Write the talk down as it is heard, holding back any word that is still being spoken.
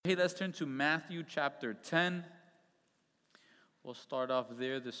hey, let's turn to Matthew chapter 10. We'll start off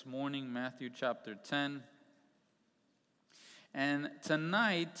there this morning, Matthew chapter 10. And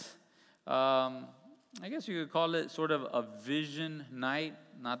tonight, I guess you could call it sort of a vision night.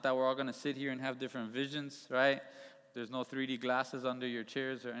 Not that we're all going to sit here and have different visions, right? There's no 3D glasses under your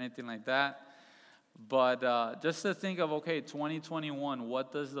chairs or anything like that. But just to think of, okay, 2021,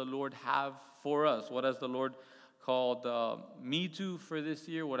 what does the Lord have for us? What has the Lord called me to for this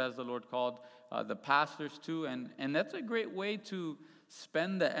year? What has the Lord called the pastors to? And that's a great way to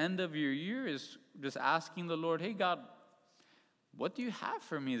spend the end of your year, is just asking the Lord, hey, God, what do you have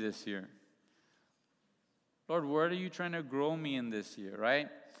for me this year? Lord, where are you trying to grow me in this year, right?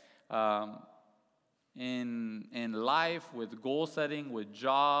 In life, with goal setting, with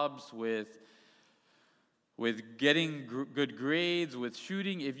jobs, with getting good grades, with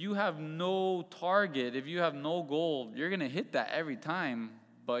shooting. If you have no target, if you have no goal, you're going to hit that every time,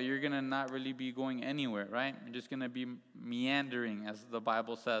 but you're going to not really be going anywhere, right? You're just going to be meandering, as the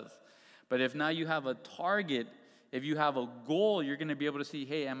Bible says. But if now you have a target, if you have a goal, you're going to be able to see,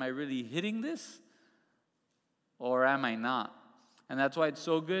 hey, am I really hitting this? Or am I not? And that's why it's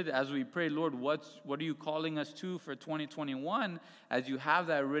so good as we pray, Lord, what are you calling us to for 2021? As you have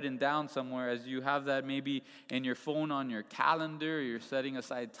that written down somewhere, as you have that maybe in your phone, on your calendar, you're setting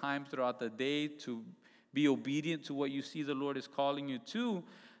aside time throughout the day to be obedient to what you see the Lord is calling you to,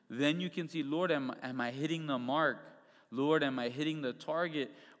 then you can see, Lord, am I hitting the mark? Lord, am I hitting the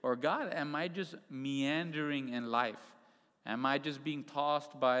target? Or God, am I just meandering in life? Am I just being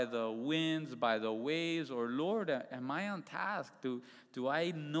tossed by the winds, by the waves? Or Lord, am I on task? Do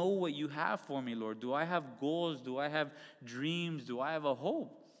I know what you have for me, Lord? Do I have goals? Do I have dreams? Do I have a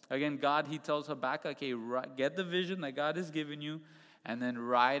hope? Again, God, he tells Habakkuk, okay, get the vision that God has given you and then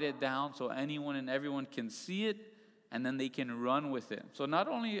write it down so anyone and everyone can see it and then they can run with it. So not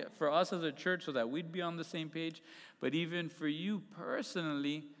only for us as a church so that we'd be on the same page, but even for you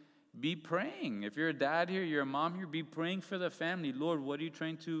personally, be praying. If you're a dad here, you're a mom here, be praying for the family. Lord, what are you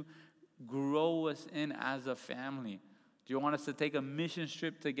trying to grow us in as a family? Do you want us to take a mission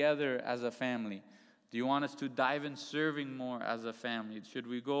trip together as a family? Do you want us to dive in serving more as a family? Should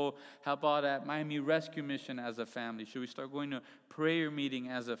we go help out at Miami Rescue Mission as a family? Should we start going to prayer meeting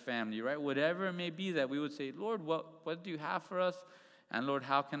as a family, right? Whatever it may be that we would say, Lord, what do you have for us? And Lord,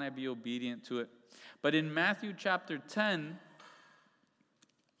 how can I be obedient to it? But in Matthew chapter 10,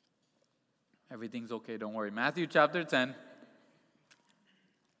 everything's okay, don't worry. Matthew chapter 10,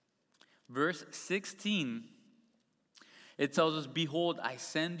 verse 16, it tells us, behold, I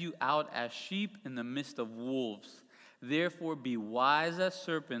send you out as sheep in the midst of wolves. Therefore be wise as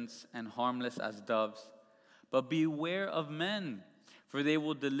serpents and harmless as doves. But beware of men, for they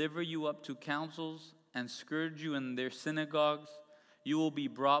will deliver you up to councils and scourge you in their synagogues. You will be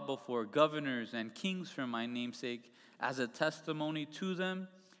brought before governors and kings for my name's sake, as a testimony to them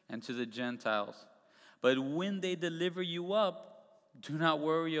and to the Gentiles. But when they deliver you up, do not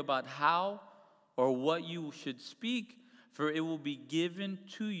worry about how or what you should speak, for it will be given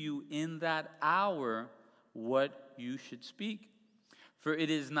to you in that hour what you should speak. For it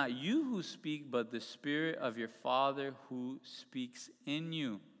is not you who speak, but the Spirit of your Father who speaks in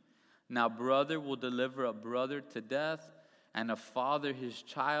you. Now brother will deliver a brother to death, and a father his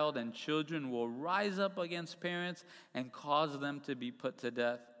child, and children will rise up against parents and cause them to be put to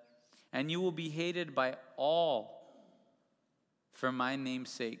death. And you will be hated by all for my name's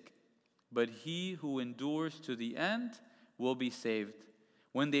sake. But he who endures to the end will be saved.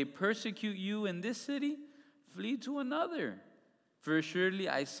 When they persecute you in this city, flee to another. For assuredly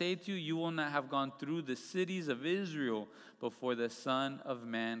I say to you, you will not have gone through the cities of Israel before the Son of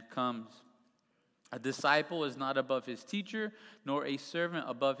Man comes. A disciple is not above his teacher, nor a servant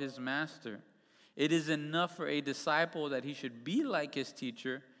above his master. It is enough for a disciple that he should be like his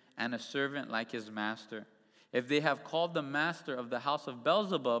teacher, and a servant like his master. If they have called the master of the house of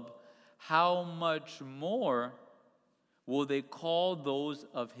Beelzebub, how much more will they call those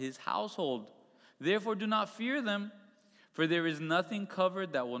of his household? Therefore do not fear them, for there is nothing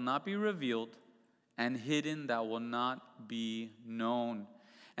covered that will not be revealed, and hidden that will not be known.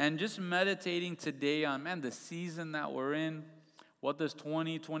 And just meditating today on, the season that we're in, what does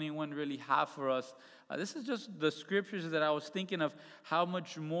 2021 really have for us? This is just the scriptures that I was thinking of, how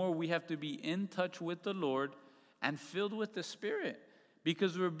much more we have to be in touch with the Lord and filled with the Spirit.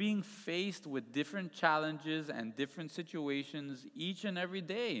 Because we're being faced with different challenges and different situations each and every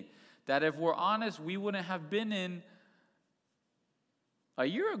day that, if we're honest, we wouldn't have been in a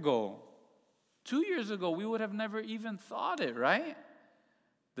year ago. 2 years ago, we would have never even thought it, right?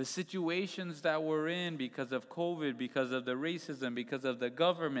 The situations that we're in because of COVID, because of the racism, because of the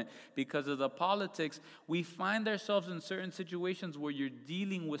government, because of the politics, we find ourselves in certain situations where you're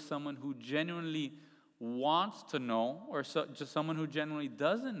dealing with someone who genuinely wants to know, or just someone who genuinely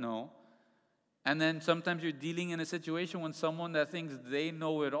doesn't know. And then sometimes you're dealing in a situation when someone that thinks they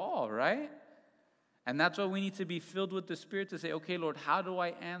know it all, right? And that's why we need to be filled with the Spirit to say, okay, Lord, how do I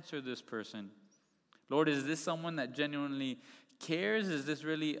answer this person? Lord, is this someone that genuinely cares? Is this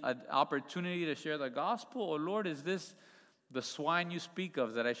really an opportunity to share the gospel? Or Lord, is this the swine you speak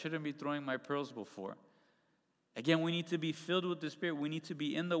of that I shouldn't be throwing my pearls before? Again, we need to be filled with the Spirit. We need to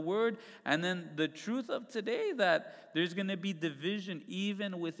be in the Word. And then the truth of today, that there's going to be division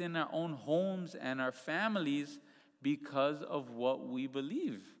even within our own homes and our families because of what we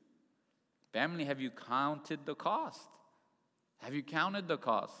believe. Family, have you counted the cost? Have you counted the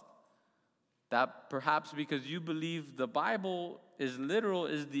cost? That perhaps because you believe the Bible is literal,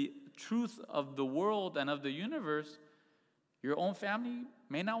 is the truth of the world and of the universe, your own family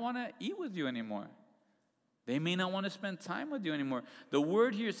may not want to eat with you anymore. They may not want to spend time with you anymore. The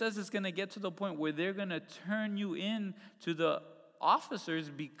word here says it's going to get to the point where they're going to turn you in to the officers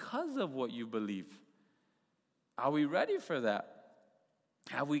because of what you believe. Are we ready for that?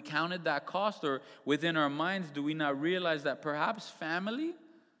 Have we counted that cost? Or within our minds, do we not realize that perhaps family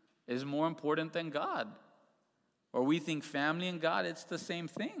is more important than God? Or we think family and God, it's the same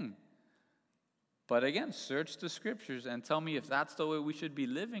thing. But again, search the scriptures and tell me if that's the way we should be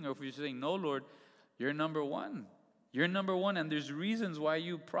living, or if you're saying, no, Lord, you're number one. You're number one, and there's reasons why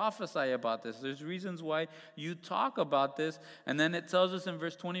you prophesy about this. There's reasons why you talk about this. And then it tells us in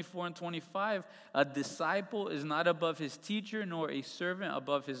verse 24 and 25, a disciple is not above his teacher, nor a servant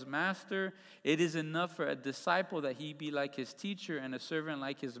above his master. It is enough for a disciple that he be like his teacher and a servant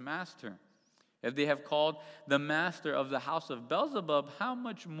like his master. If they have called the master of the house of Beelzebub, how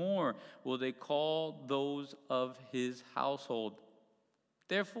much more will they call those of his household?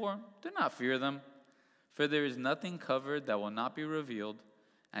 Therefore, do not fear them. For there is nothing covered that will not be revealed,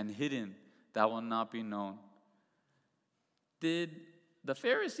 and hidden that will not be known. Did the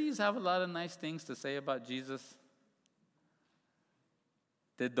Pharisees have a lot of nice things to say about Jesus?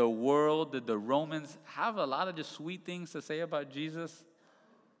 Did the world, did the Romans have a lot of just sweet things to say about Jesus?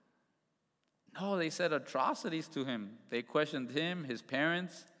 No, they said atrocities to him. They questioned him, his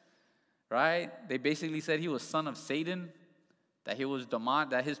parents, right? They basically said he was son of Satan, that he was demon,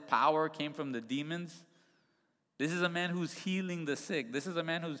 that his power came from the demons. This is a man who's healing the sick. This is a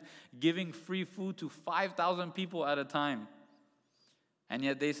man who's giving free food to 5,000 people at a time. And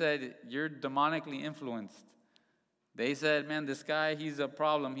yet they said, you're demonically influenced. They said, man, this guy, he's a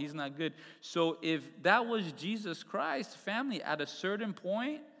problem. He's not good. So if that was Jesus Christ, family, at a certain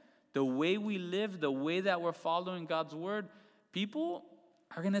point, the way we live, the way that we're following God's word, people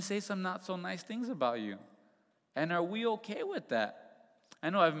are going to say some not so nice things about you. And are we okay with that?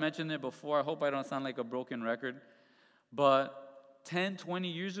 I know I've mentioned it before. I hope I don't sound like a broken record. But 10, 20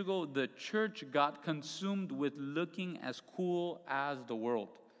 years ago, the church got consumed with looking as cool as the world.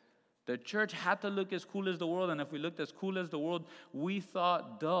 The church had to look as cool as the world. And if we looked as cool as the world, we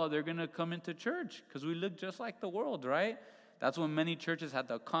thought, duh, they're going to come into church because we look just like the world, right? That's when many churches had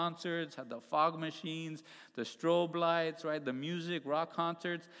the concerts, had the fog machines, the strobe lights, right? The music, rock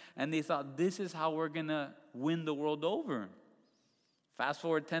concerts. And they thought, this is how we're going to win the world over. Fast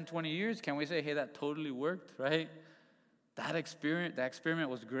forward 10, 20 years, can we say, hey, that totally worked, right? That experiment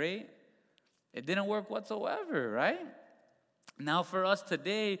was great. It didn't work whatsoever, right? Now for us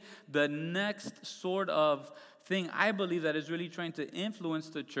today, the next sort of thing I believe that is really trying to influence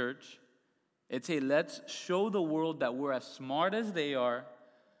the church, it's, hey, let's show the world that we're as smart as they are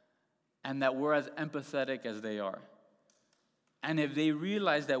and that we're as empathetic as they are. And if they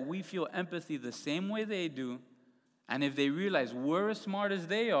realize that we feel empathy the same way they do, and if they realize we're as smart as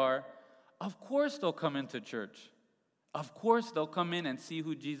they are, of course they'll come into church. Of course they'll come in and see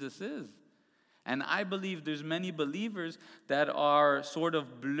who Jesus is. And I believe there's many believers that are sort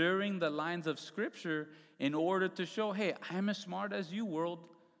of blurring the lines of Scripture in order to show, hey, I'm as smart as you, world.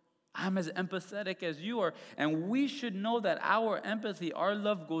 I'm as empathetic as you are. And we should know that our empathy, our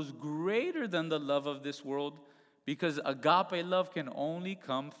love goes greater than the love of this world, because agape love can only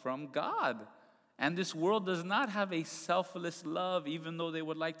come from God. And this world does not have a selfless love, even though they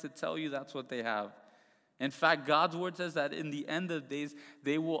would like to tell you that's what they have. In fact, God's word says that in the end of days,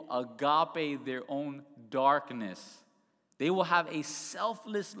 they will agape their own darkness. They will have a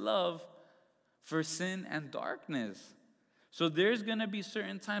selfless love for sin and darkness. So there's going to be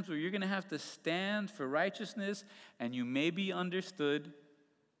certain times where you're going to have to stand for righteousness, and you may be understood,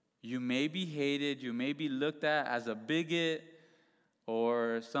 you may be hated, you may be looked at as a bigot,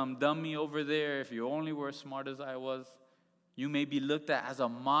 Or some dummy over there, if you only were as smart as I was. You may be looked at as a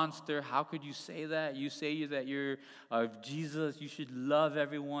monster. How could you say that? You say that you're of Jesus. You should love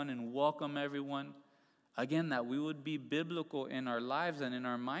everyone and welcome everyone. Again, that we would be biblical in our lives and in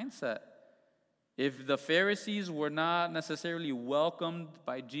our mindset. If the Pharisees were not necessarily welcomed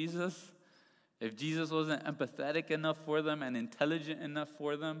by Jesus, if Jesus wasn't empathetic enough for them and intelligent enough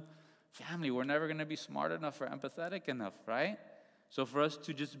for them, family, we're never going to be smart enough or empathetic enough, right? So for us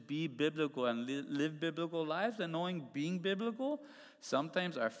to just be biblical and live biblical lives, and knowing being biblical,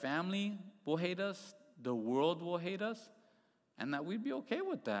 sometimes our family will hate us, the world will hate us, and that we'd be okay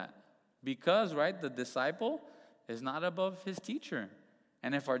with that. Because, right, the disciple is not above his teacher.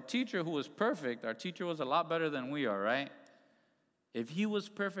 And if our teacher, who was perfect, our teacher was a lot better than we are, right? If he was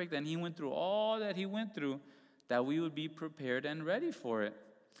perfect and he went through all that he went through, that we would be prepared and ready for it.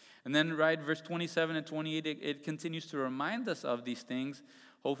 And then, right, verse 27 and 28, it continues to remind us of these things.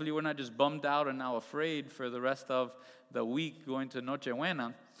 Hopefully we're not just bummed out and now afraid for the rest of the week going to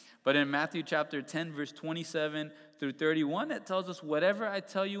Nochebuena. But in Matthew chapter 10, verse 27 through 31, it tells us, whatever I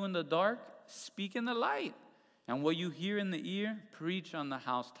tell you in the dark, speak in the light. And what you hear in the ear, preach on the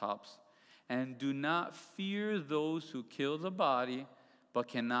housetops. And do not fear those who kill the body, but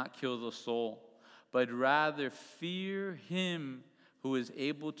cannot kill the soul. But rather fear him who is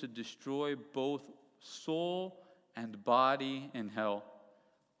able to destroy both soul and body in hell.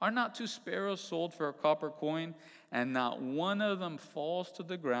 Are not 2 sparrows sold for a copper coin, and not one of them falls to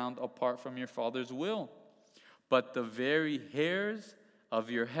the ground apart from your Father's will? But the very hairs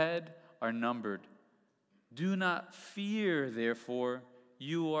of your head are numbered. Do not fear, therefore,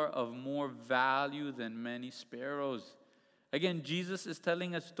 you are of more value than many sparrows. Again, Jesus is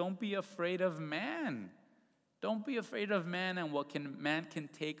telling us, don't be afraid of man. Don't be afraid of man and what man can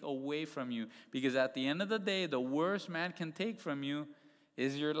take away from you. Because at the end of the day, the worst man can take from you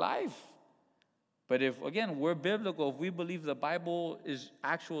is your life. But if, again, we're biblical, if we believe the Bible is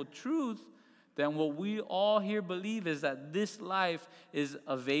actual truth, then what we all here believe is that this life is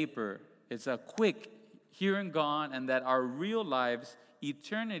a vapor. It's a quick here and gone, and that our real lives,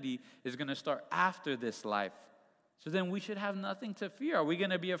 eternity, is going to start after this life. So then we should have nothing to fear. Are we going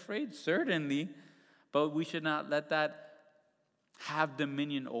to be afraid? Certainly. But we should not let that have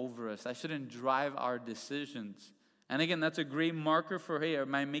dominion over us. That shouldn't drive our decisions. And again, that's a great marker for, hey,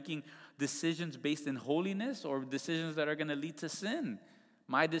 am I making decisions based in holiness or decisions that are going to lead to sin?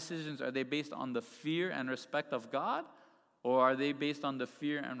 My decisions, are they based on the fear and respect of God, or are they based on the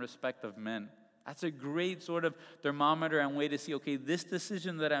fear and respect of men? That's a great sort of thermometer and way to see, okay, this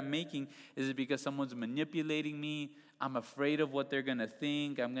decision that I'm making, is it because someone's manipulating me? I'm afraid of what they're going to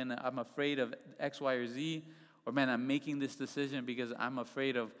think. I'm afraid of X, Y, or Z. Or, man, I'm making this decision because I'm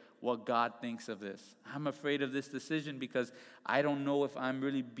afraid of what God thinks of this. I'm afraid of this decision because I don't know if I'm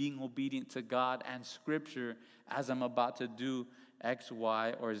really being obedient to God and Scripture as I'm about to do X,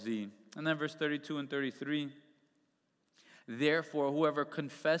 Y, or Z. And then verse 32 and 33. Therefore, whoever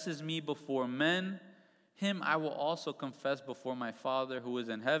confesses me before men, him I will also confess before my Father who is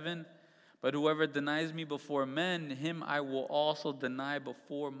in heaven. But whoever denies me before men, him I will also deny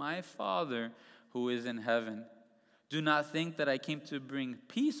before my Father who is in heaven. Do not think that I came to bring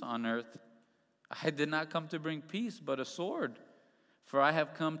peace on earth. I did not come to bring peace, but a sword. For I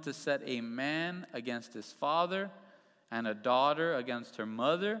have come to set a man against his father, and a daughter against her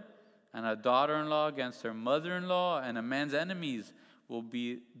mother, and a daughter-in-law against her mother-in-law, and a man's enemies will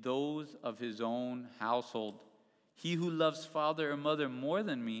be those of his own household. He who loves father or mother more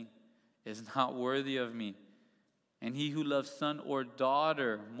than me is not worthy of me. And he who loves son or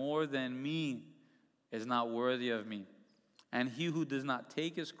daughter more than me is not worthy of me. And he who does not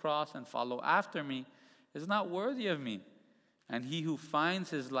take his cross and follow after me is not worthy of me. And he who finds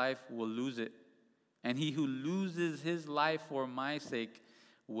his life will lose it. And he who loses his life for my sake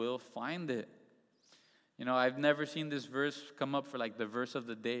will find it. You know, I've never seen this verse come up for like the verse of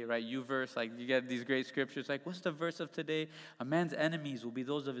the day, right? You get these great scriptures, like, what's the verse of today? A man's enemies will be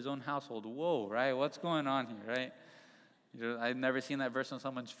those of his own household. Whoa, right? What's going on here, right? You know, I've never seen that verse on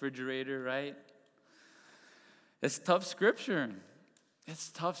someone's refrigerator, right? It's tough scripture. It's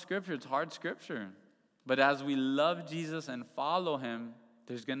tough scripture. It's hard scripture. But as we love Jesus and follow him,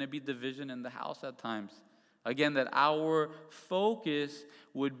 there's going to be division in the house at times. Again, that our focus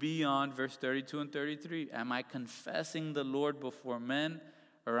would be on verse 32 and 33. Am I confessing the Lord before men,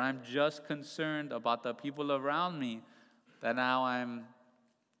 or I'm just concerned about the people around me that now I'm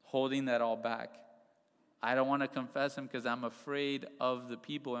holding that all back? I don't want to confess him because I'm afraid of the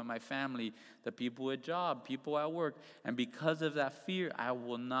people in my family, the people at job, people at work. And because of that fear, I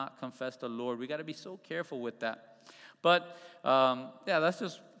will not confess the Lord. We got to be so careful with that. But that's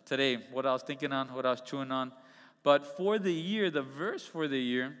just today what I was thinking on, what I was chewing on. But for the year, the verse for the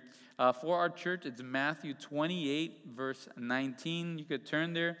year, for our church, it's Matthew 28, verse 19. You could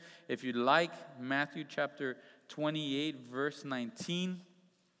turn there if you'd like. Matthew chapter 28, verse 19.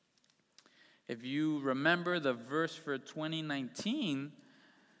 If you remember the verse for 2019,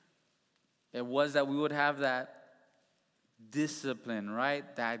 it was that we would have that discipline,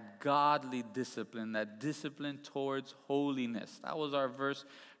 right? That godly discipline, that discipline towards holiness. That was our verse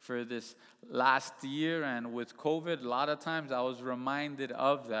for this last year. And with COVID, a lot of times I was reminded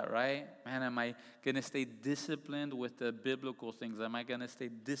of that, right? Man, am I going to stay disciplined with the biblical things? Am I going to stay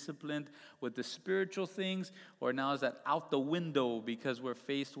disciplined with the spiritual things? Or now is that out the window because we're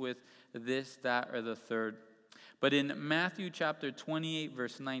faced with this, that, or the third? But in Matthew chapter 28,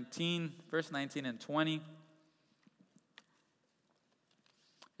 verse 19 and 20,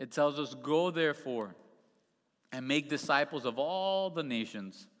 it tells us, "Go therefore and make disciples of all the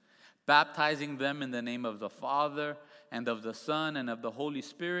nations, baptizing them in the name of the Father and of the Son and of the Holy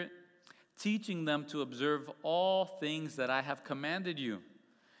Spirit, teaching them to observe all things that I have commanded you.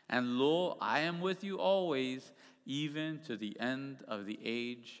 And lo, I am with you always, even to the end of the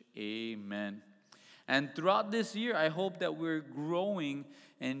age. Amen." And throughout this year, I hope that we're growing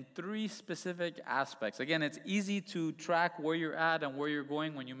in 3 specific aspects. Again, it's easy to track where you're at and where you're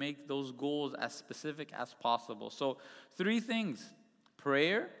going when you make those goals as specific as possible. So 3 things: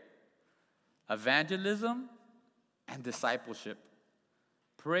 prayer, evangelism, and discipleship.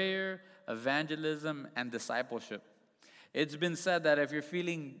 Prayer, evangelism, and discipleship. It's been said that if you're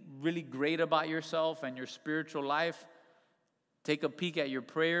feeling really great about yourself and your spiritual life, take a peek at your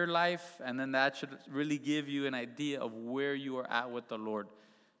prayer life, and then that should really give you an idea of where you are at with the Lord.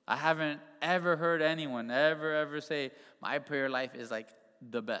 I haven't ever heard anyone ever say, my prayer life is like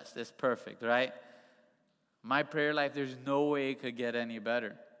the best. It's perfect, right? My prayer life, there's no way it could get any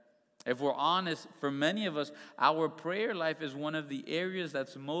better. If we're honest, for many of us, our prayer life is one of the areas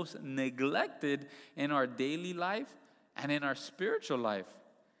that's most neglected in our daily life and in our spiritual life.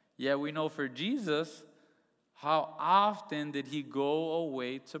 Yet we know for Jesus, how often did he go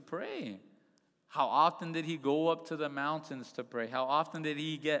away to pray? How often did he go up to the mountains to pray? How often did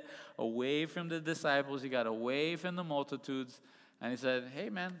he get away from the disciples? He got away from the multitudes, and he said, hey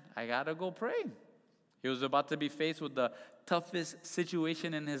man, I gotta go pray. He was about to be faced with the toughest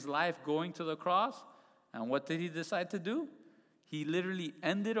situation in his life, going to the cross. And what did he decide to do? He literally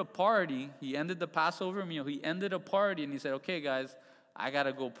ended a party. He ended the Passover meal. He ended a party, and he said, okay guys, I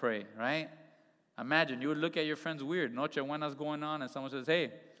gotta go pray, right? Imagine, you would look at your friends weird. Noche Buena's going on, and someone says,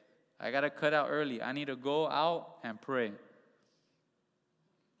 hey, I got to cut out early. I need to go out and pray.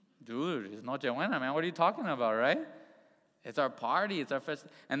 Dude, it's Noche Buena, man. What are you talking about, right? It's our party. It's our fest.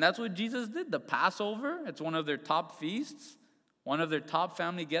 And that's what Jesus did. The Passover, it's one of their top feasts, one of their top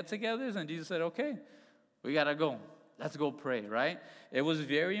family get-togethers. And Jesus said, okay, we got to go. Let's go pray, right? It was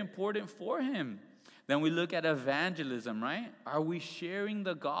very important for him. Then we look at evangelism, right? Are we sharing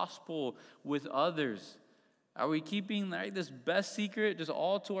the gospel with others? Are we keeping this best secret just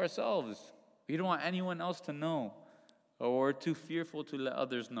all to ourselves? We don't want anyone else to know, or we're too fearful to let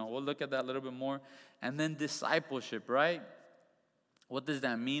others know. We'll look at that a little bit more. And then discipleship, right? What does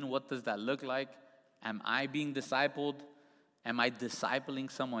that mean? What does that look like? Am I being discipled? Am I discipling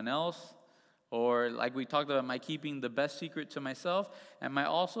someone else? Or like we talked about, am I keeping the best secret to myself? Am I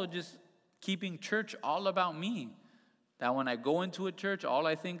also just keeping church all about me? That when I go into a church, all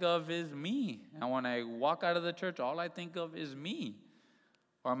I think of is me. And when I walk out of the church, all I think of is me.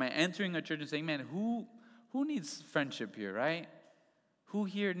 Or am I entering a church and saying, man, who needs friendship here, right? Who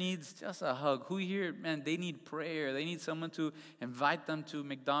here needs just a hug? Who here, man, they need prayer. They need someone to invite them to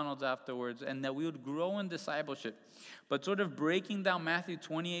McDonald's afterwards. And that we would grow in discipleship. But sort of breaking down Matthew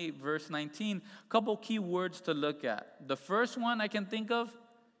 28, verse 19, a couple key words to look at. The first one I can think of,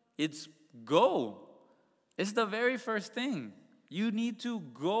 it's go. It's the very first thing. You need to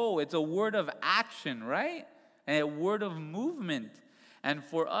go. It's a word of action, right? And a word of movement. And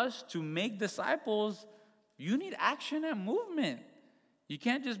for us to make disciples, you need action and movement. You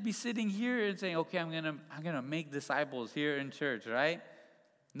can't just be sitting here and saying, okay, I'm gonna make disciples here in church, right?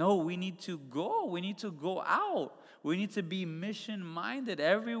 No, we need to go. We need to go out. We need to be mission-minded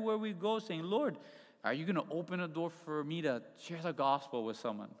everywhere we go, saying, Lord, are you gonna open a door for me to share the gospel with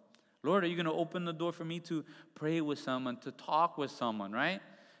someone? Lord, are you going to open the door for me to pray with someone, to talk with someone, right?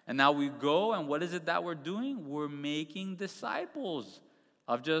 And now we go, and what is it that we're doing? We're making disciples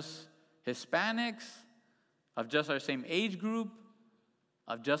of just Hispanics, of just our same age group,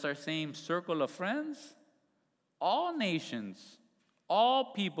 of just our same circle of friends, all nations,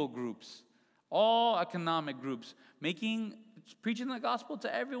 all people groups, all economic groups, preaching the gospel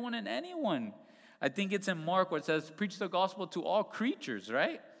to everyone and anyone. I think it's in Mark where it says, preach the gospel to all creatures,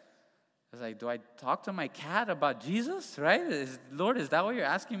 right? I was like, do I talk to my cat about Jesus, right? Lord, is that what you're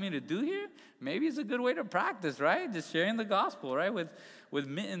asking me to do here? Maybe it's a good way to practice, right? Just sharing the gospel, right? With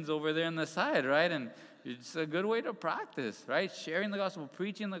mittens over there on the side, right? And it's a good way to practice, right? Sharing the gospel,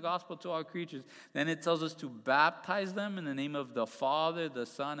 preaching the gospel to all creatures. Then it tells us to baptize them in the name of the Father, the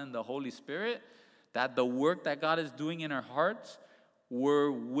Son, and the Holy Spirit. That the work that God is doing in our hearts,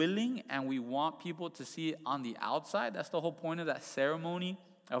 we're willing and we want people to see it on the outside. That's the whole point of that ceremony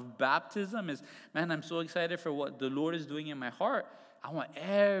of baptism is, man, I'm so excited for what the Lord is doing in my heart. I want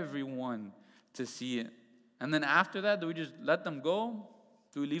everyone to see it. And then after that, do we just let them go?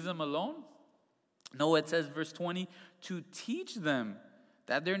 Do we leave them alone? No, it says, verse 20, to teach them,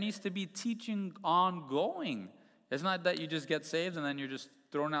 that there needs to be teaching ongoing. It's not that you just get saved and then you're just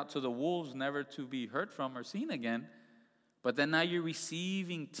thrown out to the wolves, never to be heard from or seen again. But then now you're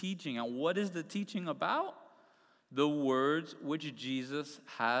receiving teaching. And what is the teaching about? The words which Jesus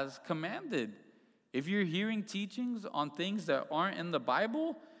has commanded. If you're hearing teachings on things that aren't in the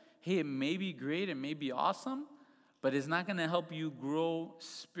Bible, hey, it may be great, it may be awesome, but it's not going to help you grow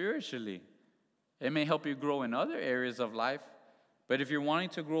spiritually. It may help you grow in other areas of life, but if you're wanting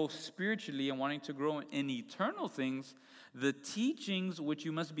to grow spiritually and wanting to grow in eternal things, the teachings which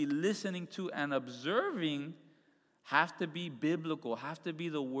you must be listening to and observing have to be biblical, have to be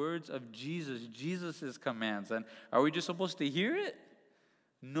the words of Jesus, Jesus' commands. And are we just supposed to hear it?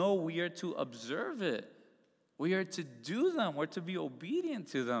 No, we are to observe it. We are to do them. We're to be obedient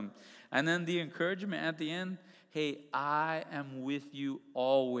to them. And then the encouragement at the end, hey, I am with you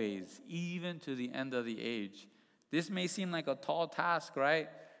always, even to the end of the age. This may seem like a tall task, right?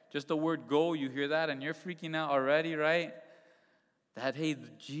 Just the word go, you hear that and you're freaking out already, right? That, hey,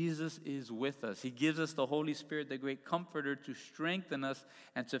 Jesus is with us. He gives us the Holy Spirit, the great comforter, to strengthen us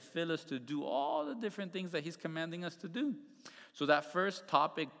and to fill us to do all the different things that he's commanding us to do. So that first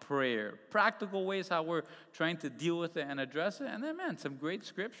topic, prayer. Practical ways how we're trying to deal with it and address it. And then, man, some great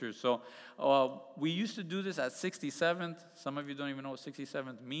scriptures. So we used to do this at 67th. Some of you don't even know what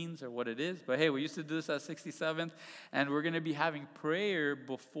 67th means or what it is. But, hey, we used to do this at 67th. And we're going to be having prayer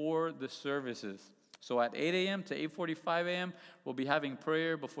before the services. So at 8 a.m. to 8:45 a.m., we'll be having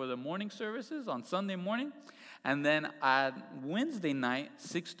prayer before the morning services on Sunday morning. And then at Wednesday night,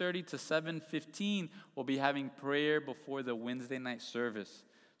 6:30 to 7:15, we'll be having prayer before the Wednesday night service.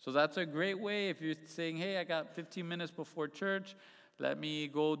 So that's a great way if you're saying, hey, I got 15 minutes before church, let me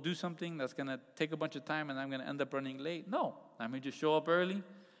go do something that's going to take a bunch of time and I'm going to end up running late. No, let me just show up early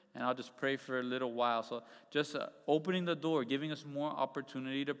and I'll just pray for a little while. So just opening the door, giving us more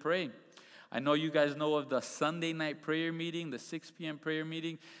opportunity to pray. I know you guys know of the Sunday night prayer meeting, the 6 p.m. prayer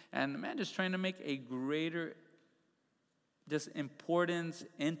meeting, and man, just trying to make a greater just importance,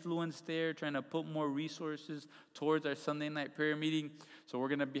 influence there, trying to put more resources towards our Sunday night prayer meeting. So we're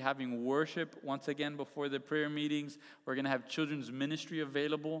going to be having worship once again before the prayer meetings. We're going to have children's ministry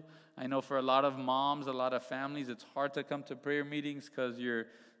available. I know for a lot of moms, a lot of families, it's hard to come to prayer meetings because your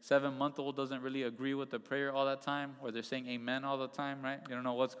 7-month-old doesn't really agree with the prayer all that time, or they're saying amen all the time, right? You don't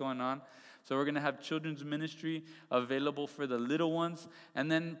know what's going on. So we're going to have children's ministry available for the little ones.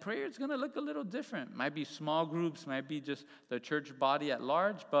 And then prayer is going to look a little different. Might be small groups, might be just the church body at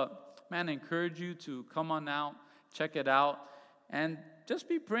large. But, man, I encourage you to come on out, check it out, and just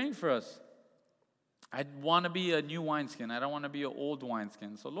be praying for us. I want to be a new wineskin. I don't want to be an old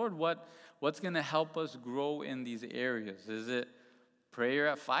wineskin. So, Lord, what's going to help us grow in these areas? Is it prayer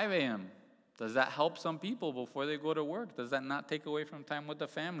at 5 a.m.? Does that help some people before they go to work? Does that not take away from time with the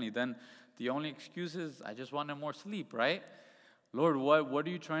family? Then the only excuse is, I just wanted more sleep, right? Lord, what are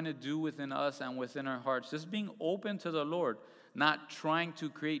you trying to do within us and within our hearts? Just being open to the Lord, not trying to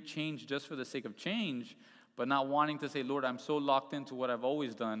create change just for the sake of change, but not wanting to say, Lord, I'm so locked into what I've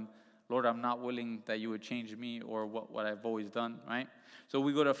always done. Lord, I'm not willing that you would change me or what I've always done, right? So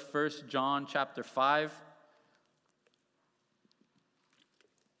we go to 1 John chapter 5.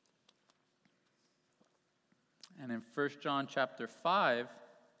 And in 1 John chapter 5,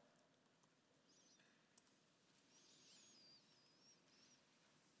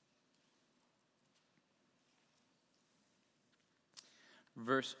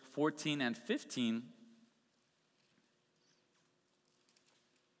 verse 14 and 15,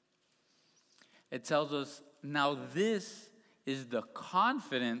 it tells us, now this is the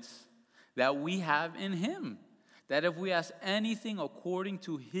confidence that we have in him, that if we ask anything according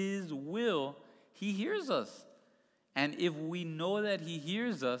to his will, he hears us. And if we know that he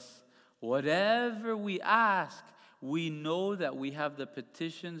hears us, whatever we ask, we know that we have the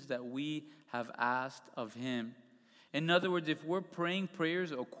petitions that we have asked of him. In other words, if we're praying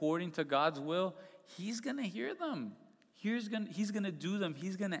prayers according to God's will, he's going to hear them. He's going to do them.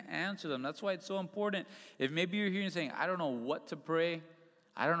 He's going to answer them. That's why it's so important. If maybe you're here and saying, I don't know what to pray,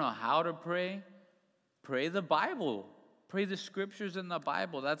 I don't know how to pray, pray the Bible. Pray the scriptures in the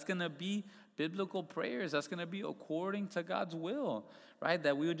Bible. That's going to be biblical prayers. That's going to be according to God's will, right?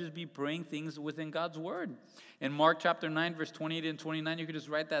 That we would just be praying things within God's word. In Mark chapter 9, verse 28 and 29, you could just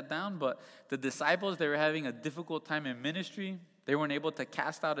write that down. But the disciples, they were having a difficult time in ministry. They weren't able to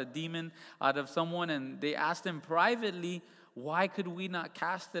cast out a demon out of someone. And they asked him privately, why could we not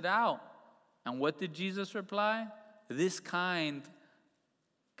cast it out? And what did Jesus reply? This kind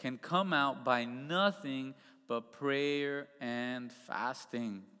can come out by nothing but prayer and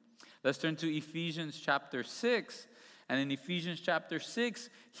fasting. Let's turn to Ephesians chapter 6. And in Ephesians chapter 6,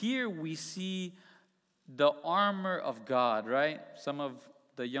 here we see the armor of God, right? Some of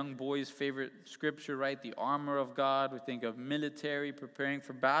the young boys' favorite scripture, right? The armor of God. We think of military, preparing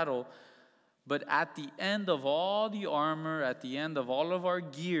for battle. But at the end of all the armor, at the end of all of our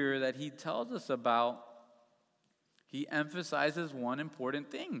gear that he tells us about, he emphasizes one important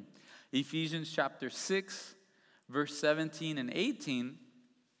thing. Ephesians chapter 6, verse 17 and 18,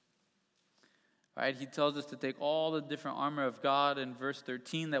 right? He tells us to take all the different armor of God. In verse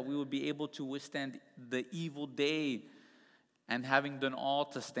 13, that we will be able to withstand the evil day and having done all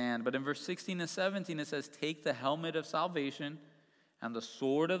to stand. But in verse 16 and 17, it says, take the helmet of salvation and the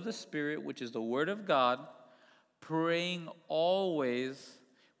sword of the Spirit, which is the word of God, praying always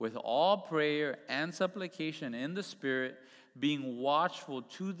with all prayer and supplication in the Spirit, being watchful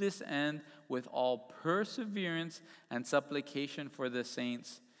to this end with all perseverance and supplication for the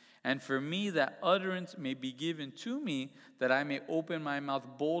saints. And for me, that utterance may be given to me, that I may open my mouth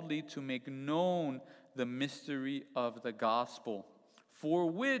boldly to make known the mystery of the gospel, for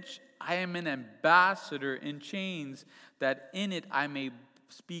which I am an ambassador in chains, that in it I may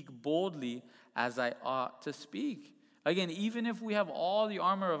speak boldly as I ought to speak. Again, even if we have all the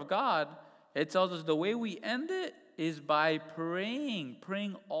armor of God, it tells us the way we end it is by praying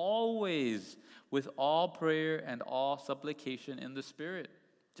always with all prayer and all supplication in the Spirit.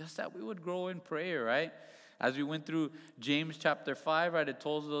 Just that we would grow in prayer, right? As we went through James chapter 5, right, it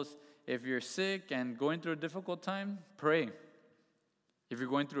tells us if you're sick and going through a difficult time, pray. If you're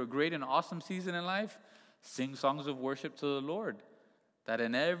going through a great and awesome season in life, sing songs of worship to the Lord. That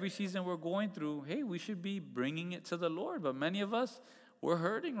in every season we're going through, hey, we should be bringing it to the Lord. But many of us, we're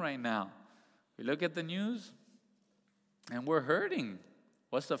hurting right now. We look at the news, and we're hurting.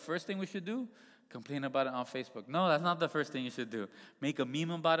 What's the first thing we should do? Complain about it on Facebook. No, that's not the first thing you should do. Make a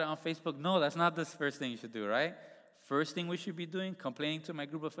meme about it on Facebook. No, that's not the first thing you should do, right? First thing we should be doing, complaining to my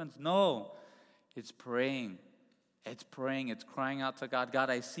group of friends. No, it's praying. It's praying. It's crying out to God. God,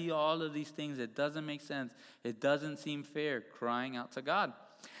 I see all of these things. It doesn't make sense. It doesn't seem fair. Crying out to God.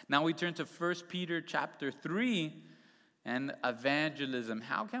 Now we turn to 1 Peter chapter 3 and evangelism.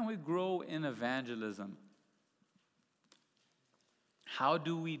 How can we grow in evangelism? How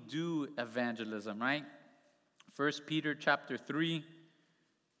do we do evangelism, right? 1 Peter chapter 3.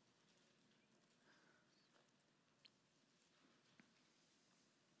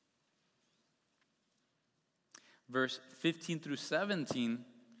 Verse 15 through 17.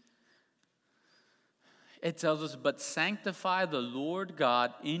 It tells us, but sanctify the Lord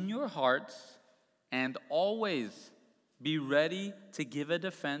God in your hearts, and always be ready to give a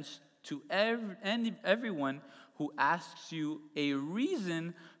defense to everyone who asks you a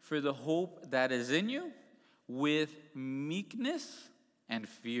reason for the hope that is in you, with meekness and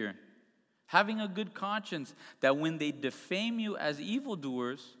fear, having a good conscience, that when they defame you as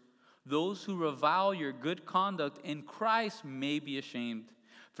evildoers, those who revile your good conduct in Christ may be ashamed.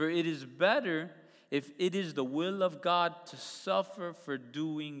 For it is better, if it is the will of God, to suffer for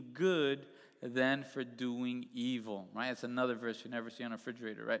doing good than for doing evil. Right? It's another verse you never see on a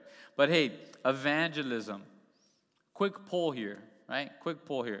refrigerator, right? But hey, evangelism. Quick poll here, right? Quick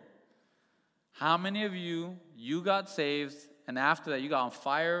poll here. How many of you got saved, and after that you got on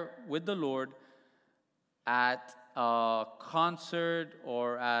fire with the Lord at a concert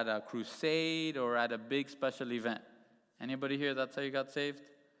or at a crusade or at a big special event? Anybody here, that's how you got saved?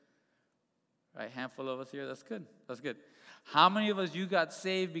 Right, handful of us here, that's good. That's good. How many of us you got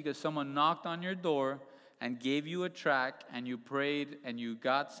saved because someone knocked on your door and gave you a tract and you prayed and you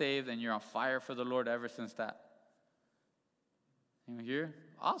got saved and you're on fire for the Lord ever since that? Anyone here?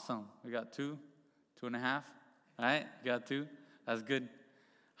 Awesome. We got 2, 2.5. Right? Got 2. That's good.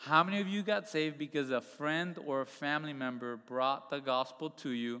 How many of you got saved because a friend or a family member brought the gospel to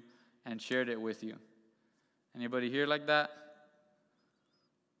you and shared it with you? Anybody here like that?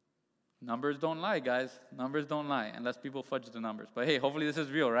 Numbers don't lie, guys. Numbers don't lie, unless people fudge the numbers. But hey, hopefully this is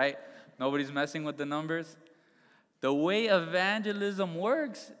real, right? Nobody's messing with the numbers. The way evangelism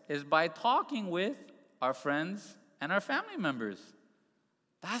works is by talking with our friends and our family members.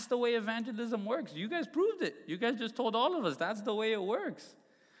 That's the way evangelism works. You guys proved it. You guys just told all of us that's the way it works.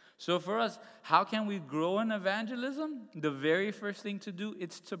 So for us, how can we grow in evangelism? The very first thing to do,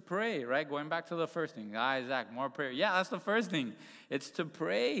 it's to pray, right? Going back to the first thing. Zach, more prayer. Yeah, that's the first thing. It's to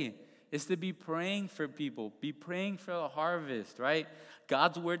pray. It's to be praying for people. Be praying for the harvest, right?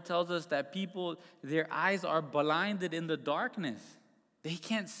 God's word tells us that people, their eyes are blinded in the darkness. They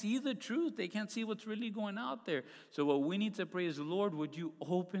can't see the truth. They can't see what's really going out there. So what we need to pray is, Lord, would you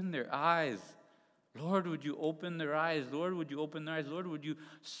open their eyes? Lord, would you open their eyes? Lord, would you open their eyes? Lord, would you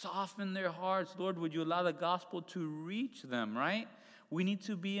soften their hearts? Lord, would you allow the gospel to reach them, right? We need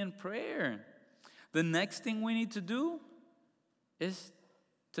to be in prayer. The next thing we need to do is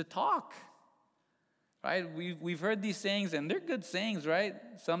to talk, right? We've heard these sayings, and they're good sayings, right?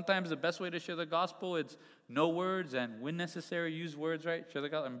 Sometimes the best way to share the gospel, it's no words, and when necessary, use words, right? Share the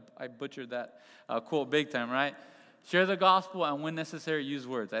gospel. I butchered that quote big time, right? Share the gospel, and when necessary, use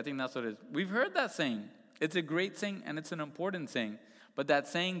words. I think that's what it is. We've heard that saying. It's a great saying, and it's an important saying. But that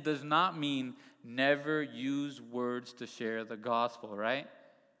saying does not mean never use words to share the gospel, right?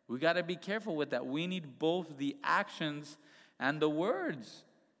 We got to be careful with that. We need both the actions and the words.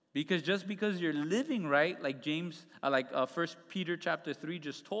 Because just because you're living right, like 1 Peter chapter 3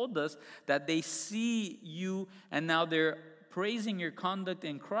 just told us, that they see you and now they're praising your conduct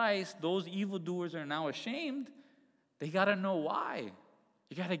in Christ, those evildoers are now ashamed. They got to know why.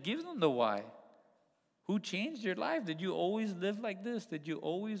 You got to give them the why. Who changed your life? Did you always live like this? Did you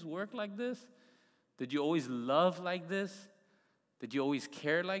always work like this? Did you always love like this? Did you always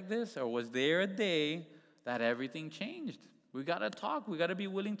care like this? Or was there a day that everything changed? We got to talk. We got to be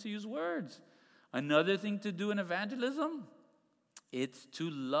willing to use words. Another thing to do in evangelism, it's to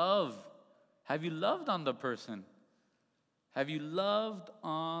love. Have you loved on the person? Have you loved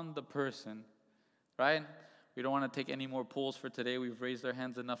on the person? Right? We don't want to take any more polls for today. We've raised our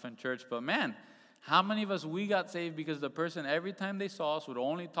hands enough in church. But man, how many of us, we got saved because the person, every time they saw us, would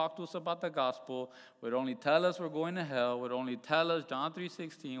only talk to us about the gospel, would only tell us we're going to hell, would only tell us John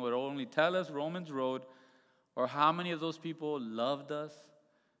 3:16, would only tell us Romans Road. Or how many of those people loved us,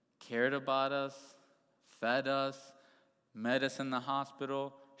 cared about us, fed us, met us in the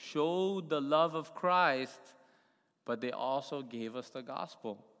hospital, showed the love of Christ, but they also gave us the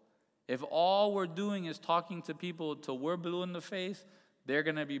gospel? If all we're doing is talking to people till we're blue in the face, they're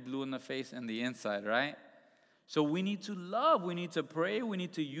going to be blue in the face and the inside, right? So we need to love, we need to pray, we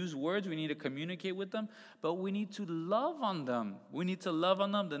need to use words, we need to communicate with them, but we need to love on them. We need to love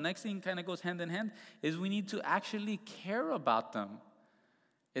on them. The next thing kind of goes hand in hand is we need to actually care about them.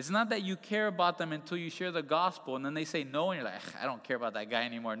 It's not that you care about them until you share the gospel and then they say no and you're like, I don't care about that guy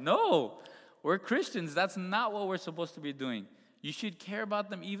anymore. No, we're Christians. That's not what we're supposed to be doing. You should care about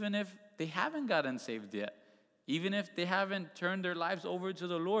them even if they haven't gotten saved yet. Even if they haven't turned their lives over to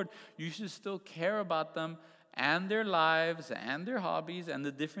the Lord, you should still care about them and their lives and their hobbies and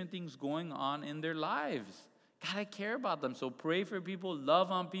the different things going on in their lives. Gotta care about them. So pray for people, love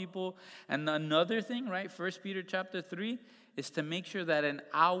on people. And another thing, right, 1 Peter chapter 3, is to make sure that in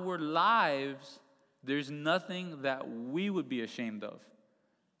our lives, there's nothing that we would be ashamed of.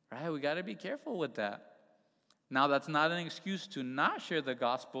 Right? We gotta be careful with that. Now, that's not an excuse to not share the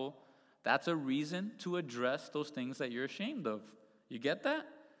gospel. That's a reason to address those things that you're ashamed of. You get that?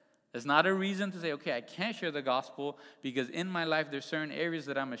 It's not a reason to say, okay, I can't share the gospel because in my life there's certain areas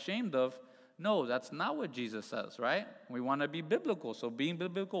that I'm ashamed of. No, that's not what Jesus says, right? We want to be biblical. So being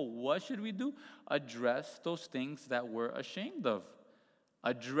biblical, what should we do? Address those things that we're ashamed of.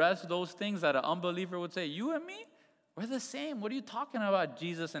 Address those things that an unbeliever would say, you and me, we're the same. What are you talking about,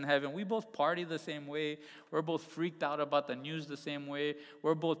 Jesus in heaven? We both party the same way. We're both freaked out about the news the same way.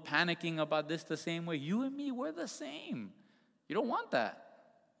 We're both panicking about this the same way. You and me, we're the same. You don't want that.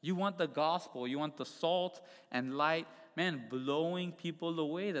 You want the gospel. You want the salt and light, man, blowing people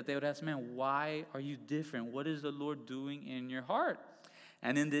away, that they would ask, man, why are you different? What is the Lord doing in your heart?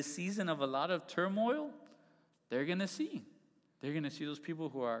 And in this season of a lot of turmoil, they're going to see. They're going to see those people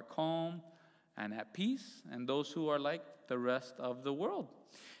who are calm and at peace, and those who are like the rest of the world.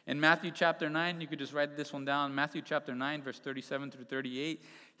 In Matthew chapter 9, you could just write this one down. Matthew chapter 9, verse 37 through 38,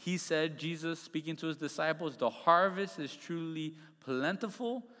 he said, Jesus speaking to his disciples, the harvest is truly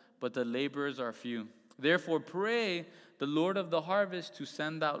plentiful, but the laborers are few. Therefore pray the Lord of the harvest to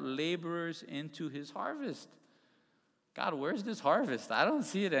send out laborers into his harvest. God, where's this harvest? I don't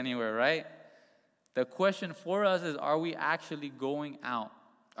see it anywhere, right? The question for us is, are we actually going out?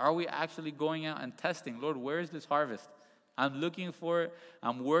 Are we actually going out and testing? Lord, where is this harvest? I'm looking for it.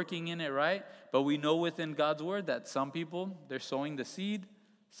 I'm working in it, right? But we know within God's word that some people, they're sowing the seed.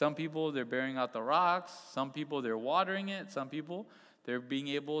 Some people, they're bearing out the rocks. Some people, they're watering it. Some people, they're being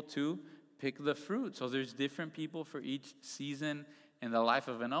able to pick the fruit. So there's different people for each season in the life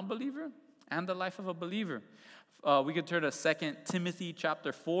of an unbeliever and the life of a believer. We could turn to 2 Timothy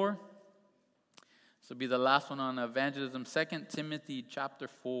chapter 4. This will be the last one on evangelism. 2 Timothy chapter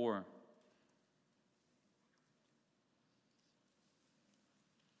 4.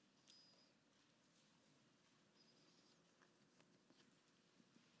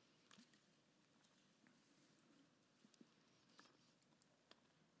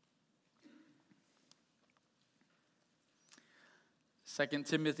 Second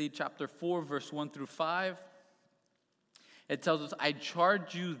Timothy chapter 4, verse 1 through 5. It tells us, I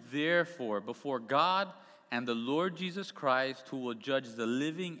charge you therefore before God and the Lord Jesus Christ, who will judge the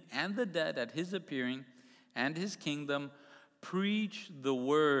living and the dead at his appearing and his kingdom, preach the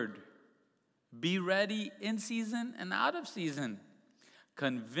word. Be ready in season and out of season.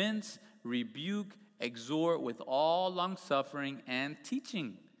 Convince, rebuke, exhort with all longsuffering and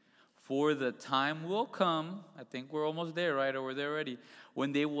teaching. For the time will come, I think we're almost there, right? Or we're there already,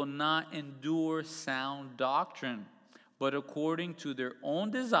 when they will not endure sound doctrine, but according to their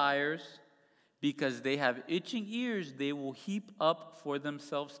own desires, because they have itching ears, they will heap up for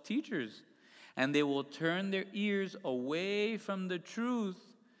themselves teachers, and they will turn their ears away from the truth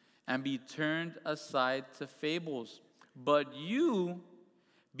and be turned aside to fables. But you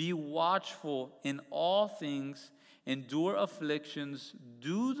be watchful in all things, endure afflictions,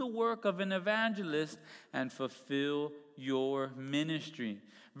 do the work of an evangelist, and fulfill your ministry.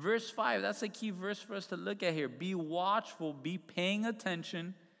 Verse 5, that's a key verse for us to look at here. Be watchful, be paying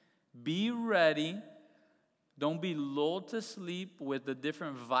attention, be ready. Don't be lulled to sleep with the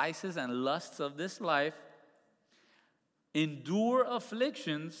different vices and lusts of this life. Endure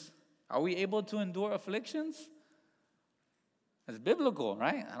afflictions. Are we able to endure afflictions? It's biblical,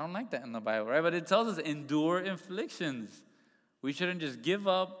 right? I don't like that in the Bible, right? But it tells us endure afflictions. We shouldn't just give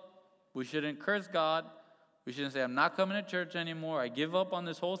up. We shouldn't curse God. We shouldn't say, I'm not coming to church anymore. I give up on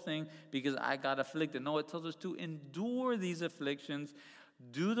this whole thing because I got afflicted. No, it tells us to endure these afflictions,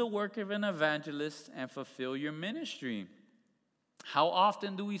 do the work of an evangelist, and fulfill your ministry. How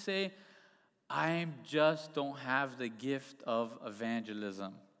often do we say, I just don't have the gift of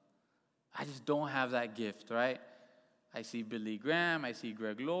evangelism? I just don't have that gift, right? I see Billy Graham, I see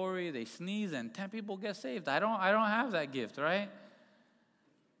Greg Laurie, they sneeze and 10 people get saved. I don't have that gift, right?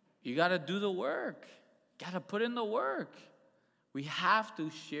 You got to do the work. Got to put in the work. We have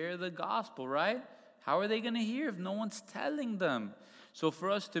to share the gospel, right? How are they going to hear if no one's telling them? So for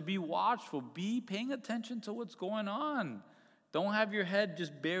us to be watchful, be paying attention to what's going on. Don't have your head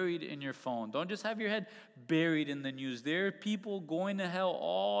just buried in your phone. Don't just have your head buried in the news. There are people going to hell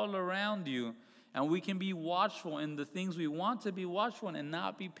all around you. And we can be watchful in the things we want to be watchful in and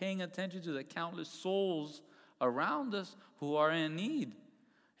not be paying attention to the countless souls around us who are in need.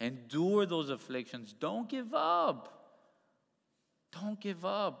 Endure those afflictions. Don't give up. Don't give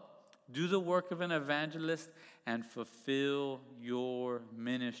up. Do the work of an evangelist and fulfill your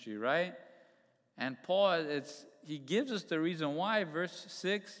ministry, right? And Paul, he gives us the reason why. Verse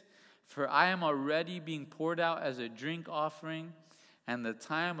 6, for I am already being poured out as a drink offering, and the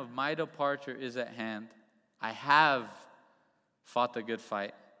time of my departure is at hand. I have fought the good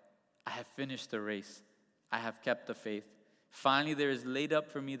fight. I have finished the race. I have kept the faith. Finally, there is laid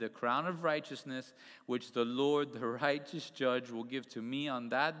up for me the crown of righteousness, which the Lord, the righteous judge, will give to me on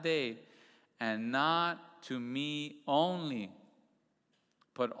that day, and not to me only,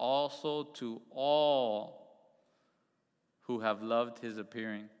 but also to all who have loved his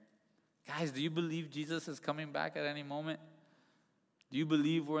appearing. Guys, do you believe Jesus is coming back at any moment? Do you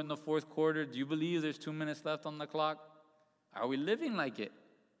believe we're in the fourth quarter? Do you believe there's 2 minutes left on the clock? Are we living like it?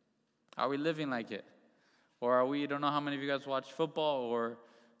 Are we living like it? Or are we, I don't know how many of you guys watch football, or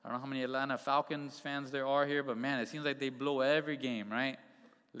I don't know how many Atlanta Falcons fans there are here, but man, it seems like they blow every game, right?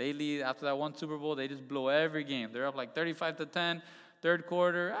 Lately, after that one Super Bowl, they just blow every game. They're up like 35-10, third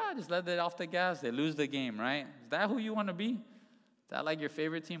quarter, just let it off the gas. They lose the game, right? Is that who you want to be? Is that like your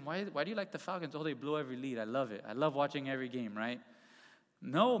favorite team? Why do you like the Falcons? Oh, they blow every lead. I love it. I love watching every game, right?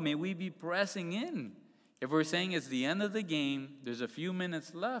 No, may we be pressing in. If we're saying it's the end of the game, there's a few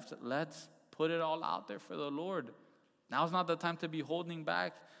minutes left, let's put it all out there for the Lord. Now's not the time to be holding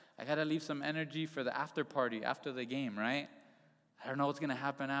back. I got to leave some energy for the after party after the game, right? I don't know what's going to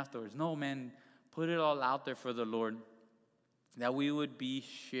happen afterwards. No, man, put it all out there for the Lord. that we would be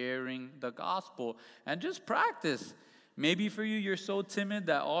sharing the gospel and just practice. Maybe for you, you're so timid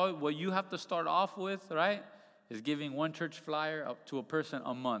that all what you have to start off with, right, is giving one church flyer up to a person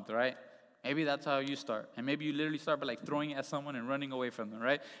a month, right? Maybe that's how you start. And maybe you literally start by like throwing it at someone and running away from them,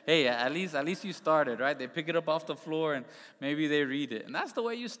 right? Hey, at least you started, right? They pick it up off the floor and maybe they read it. And that's the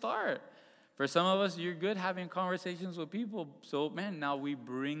way you start. For some of us, you're good having conversations with people. So, man, now we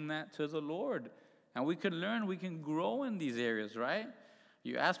bring that to the Lord. And we can learn, we can grow in these areas, right?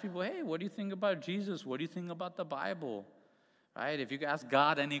 You ask people, hey, what do you think about Jesus? What do you think about the Bible? Right? If you could ask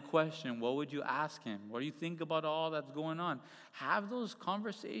God any question, what would you ask him? What do you think about all that's going on? Have those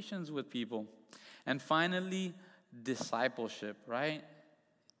conversations with people. And finally, discipleship, right?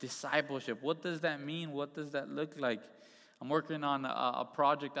 Discipleship. What does that mean? What does that look like? I'm working on a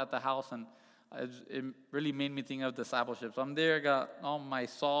project at the house, and it really made me think of discipleship. So I'm there, got all my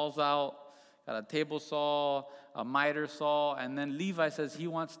saws out, got a table saw, a miter saw, and then Levi says he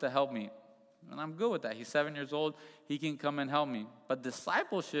wants to help me. And I'm good with that. He's 7 years old. He can come and help me. But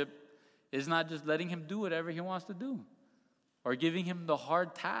discipleship is not just letting him do whatever he wants to do or giving him the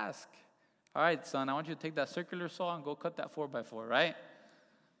hard task. All right, son, I want you to take that circular saw and go cut that 4x4, right?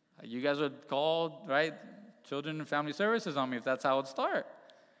 You guys would call, right, children and family services on me if that's how it starts.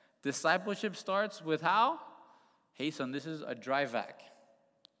 Discipleship starts with how? Hey, son, this is a dry vac.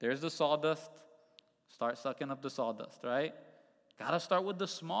 There's the sawdust. Start sucking up the sawdust, right? Got to start with the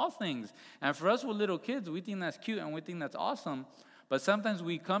small things. And for us with little kids, we think that's cute and we think that's awesome. But sometimes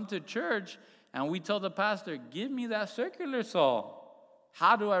we come to church and we tell the pastor, give me that circular saw.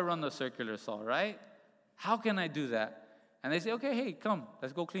 How do I run the circular saw, right? How can I do that? And they say, okay, hey, come,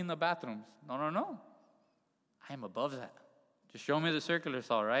 let's go clean the bathrooms. No. I am above that. Just show me the circular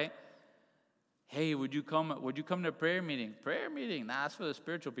saw, right? Hey, would you come to a prayer meeting? Prayer meeting? Nah, that's for the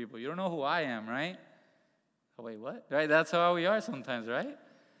spiritual people. You don't know who I am, right? Oh, wait, what? Right? That's how we are sometimes, right?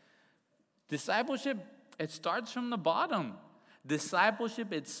 Discipleship, it starts from the bottom.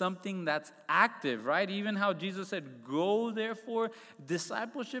 Discipleship, it's something that's active, right? Even how Jesus said, go therefore.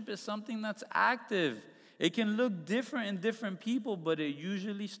 Discipleship is something that's active. It can look different in different people, but it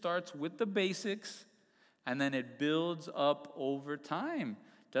usually starts with the basics, and then it builds up over time.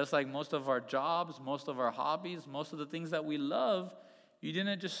 Just like most of our jobs, most of our hobbies, most of the things that we love, you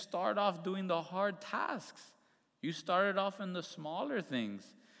didn't just start off doing the hard tasks. You started off in the smaller things.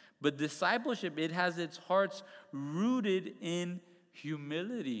 But discipleship, it has its hearts rooted in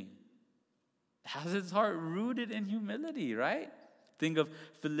humility. It has its heart rooted in humility, right? Think of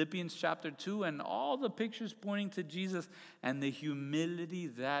Philippians chapter 2 and all the pictures pointing to Jesus and the humility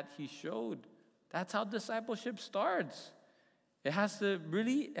that he showed. That's how discipleship starts. It has a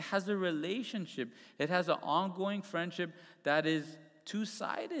relationship. It has an ongoing friendship that is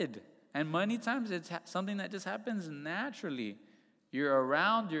two-sided. And many times it's something that just happens naturally. You're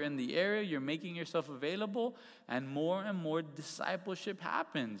around, you're in the area, you're making yourself available, and more discipleship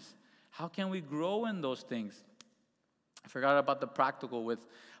happens. How can we grow in those things? I forgot about the practical with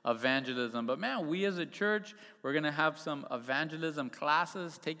evangelism. But man, we as a church, we're going to have some evangelism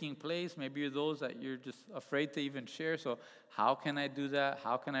classes taking place. Maybe those that you're just afraid to even share. So how can I do that?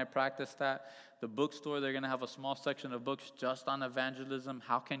 How can I practice that? The bookstore, they're going to have a small section of books just on evangelism.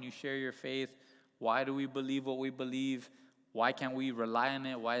 How can you share your faith? Why do we believe what we believe? Why can't we rely on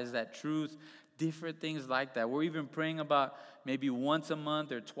it? Why is that truth? Different things like that. We're even praying about maybe once a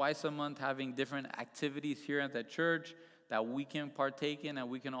month or twice a month having different activities here at the church that we can partake in, and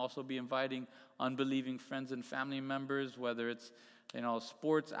we can also be inviting unbelieving friends and family members, whether it's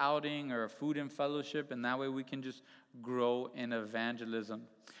sports outing or food and fellowship, and that way we can just grow in evangelism.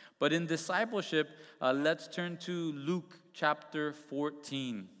 But in discipleship, let's turn to Luke chapter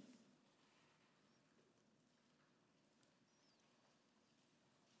 14.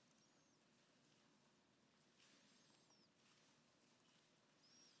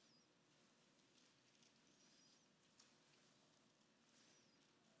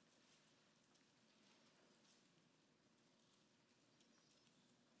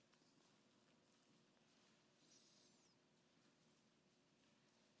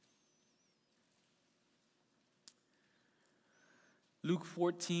 Luke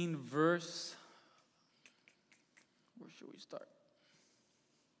 14, where should we start?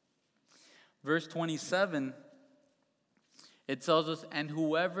 Verse 27, it tells us, and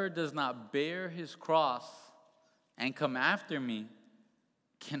whoever does not bear his cross and come after me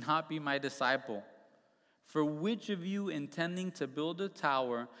cannot be my disciple. For which of you intending to build a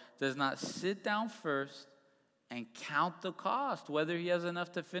tower does not sit down first and count the cost, whether he has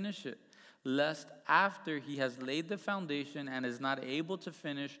enough to finish it? Lest after he has laid the foundation and is not able to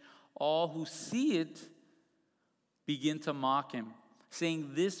finish, all who see it begin to mock him,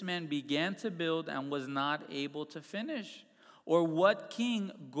 saying, "This man began to build and was not able to finish." Or what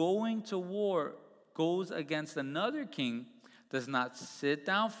king going to war goes against another king does not sit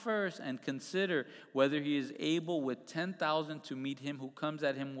down first and consider whether he is able with 10,000 to meet him who comes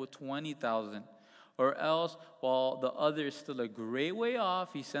at him with 20,000? Or else, while the other is still a great way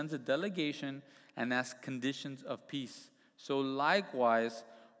off, he sends a delegation and asks conditions of peace. So likewise,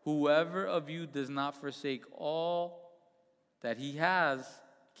 whoever of you does not forsake all that he has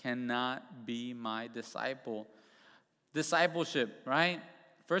cannot be my disciple. Discipleship, right?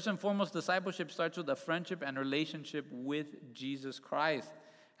 First and foremost, discipleship starts with a friendship and relationship with Jesus Christ.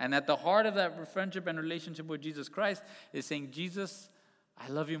 And at the heart of that friendship and relationship with Jesus Christ is saying, Jesus, I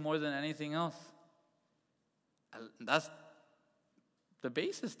love you more than anything else. That's the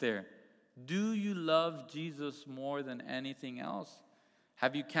basis there. Do you love Jesus more than anything else?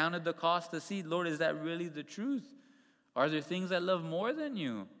 Have you counted the cost to see, Lord, is that really the truth? Are there things I love more than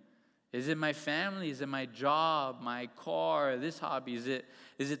you? Is it my family? Is it my job, my car, this hobby? Is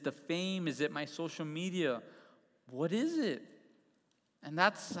it the fame? Is it my social media? What is it? And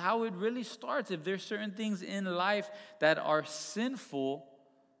that's how it really starts. If there's certain things in life that are sinful,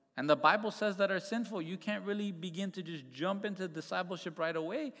 and the Bible says that are sinful, you can't really begin to just jump into discipleship right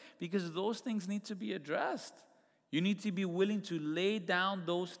away because those things need to be addressed. You need to be willing to lay down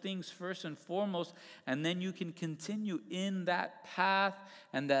those things first and foremost, and then you can continue in that path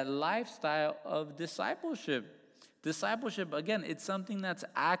and that lifestyle of discipleship. Discipleship, again, it's something that's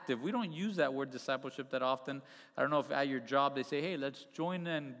active. We don't use that word discipleship that often. I don't know if at your job they say, hey, let's join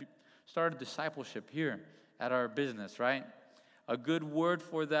and start a discipleship here at our business, right? A good word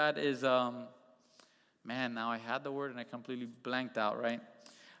for that is, now I had the word and I completely blanked out, right?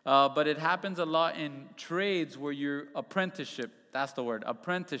 But it happens a lot in trades where you're apprenticeship. That's the word,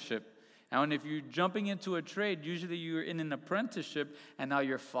 apprenticeship. And if you're jumping into a trade, usually you're in an apprenticeship, and now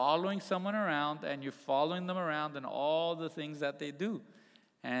you're following someone around, and you're following them around and all the things that they do.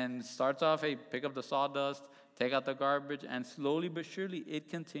 And it starts off, hey, pick up the sawdust, take out the garbage, and slowly but surely it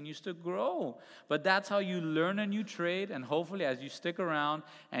continues to grow. But that's how you learn a new trade, and hopefully as you stick around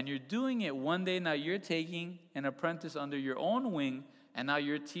and you're doing it, one day now you're taking an apprentice under your own wing, and now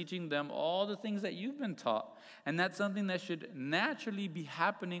you're teaching them all the things that you've been taught. And that's something that should naturally be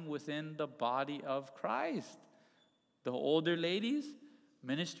happening within the body of Christ. The older ladies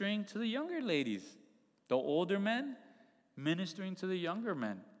ministering to the younger ladies. The older men ministering to the younger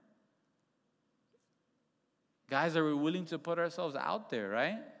men. Guys, are we willing to put ourselves out there,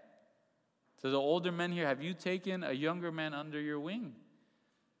 right? To the older men here, have you taken a younger man under your wing?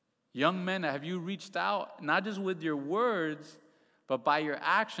 Young men, have you reached out, not just with your words, but by your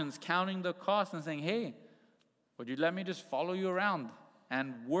actions, counting the cost and saying, hey, would you let me just follow you around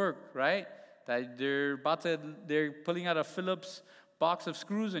and work, right? That they're pulling out a Phillips box of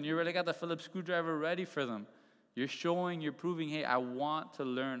screws and you already got the Phillips screwdriver ready for them. You're showing, you're proving, hey, I want to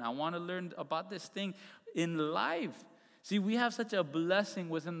learn. I want to learn about this thing in life. See, we have such a blessing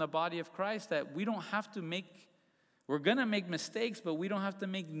within the body of Christ that we don't have to we're going to make mistakes, but we don't have to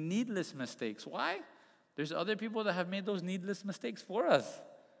make needless mistakes. Why? There's other people that have made those needless mistakes for us.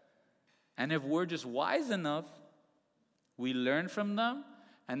 And if we're just wise enough, we learn from them,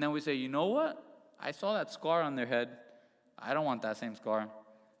 and then we say, you know what? I saw that scar on their head. I don't want that same scar.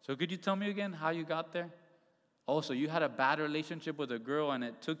 So could you tell me again how you got there? Oh, so you had a bad relationship with a girl, and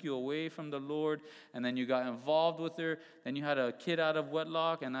it took you away from the Lord, and then you got involved with her, then you had a kid out of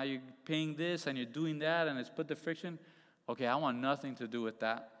wedlock, and now you're paying this, and you're doing that, and it's put the friction. Okay, I want nothing to do with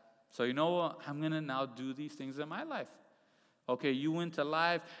that. So you know what? I'm going to now do these things in my life. Okay, you went to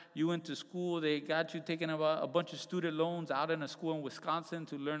life, you went to school, they got you taking a bunch of student loans out in a school in Wisconsin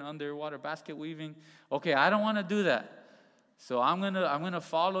to learn underwater basket weaving. Okay, I don't want to do that. So I'm gonna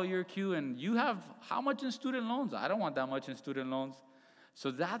follow your cue, and you have how much in student loans? I don't want that much in student loans. So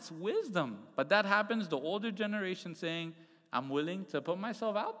that's wisdom. But that happens, the older generation saying, I'm willing to put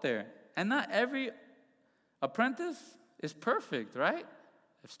myself out there. And not every apprentice is perfect, right?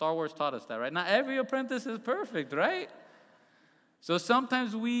 If Star Wars taught us that, right? Not every apprentice is perfect, right? So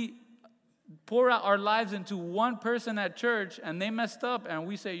sometimes we pour out our lives into one person at church and they messed up and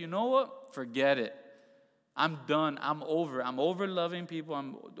we say, you know what? Forget it. I'm done. I'm over. I'm over loving people.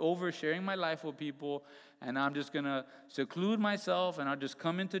 I'm over sharing my life with people. And I'm just going to seclude myself and I'll just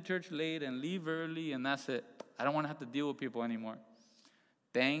come into church late and leave early and that's it. I don't want to have to deal with people anymore.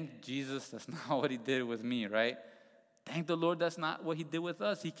 Thank Jesus, that's not what he did with me, right? Thank the Lord, that's not what he did with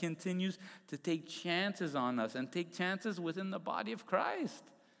us. He continues to take chances on us and take chances within the body of Christ.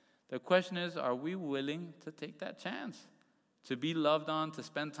 The question is, are we willing to take that chance? To be loved on, to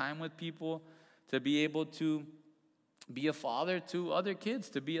spend time with people, to be able to be a father to other kids,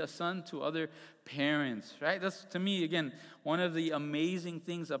 to be a son to other parents, right? That's, to me, again, one of the amazing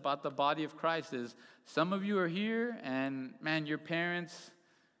things about the body of Christ is some of you are here and, man, your parents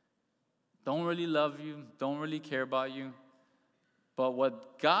don't really love you, don't really care about you. But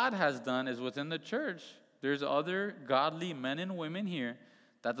what God has done is within the church, there's other godly men and women here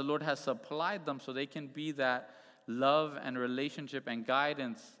that the Lord has supplied them so they can be that love and relationship and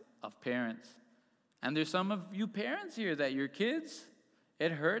guidance of parents. And there's some of you parents here that your kids,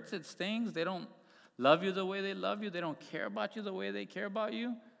 it hurts, it stings. They don't love you the way they love you. They don't care about you the way they care about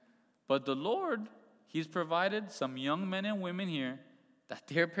you. But the Lord, He's provided some young men and women here that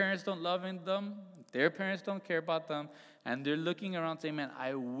their parents don't love them, their parents don't care about them, and they're looking around saying, man,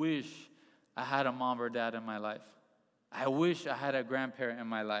 I wish I had a mom or dad in my life. I wish I had a grandparent in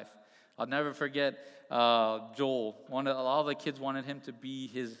my life. I'll never forget Joel. All the kids wanted him to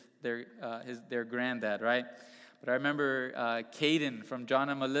be their granddad, right? But I remember Caden from John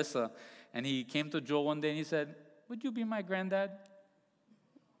and Melissa, and he came to Joel one day and he said, would you be my granddad?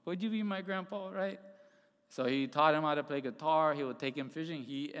 Would you be my grandpa, right? So he taught him how to play guitar. He would take him fishing.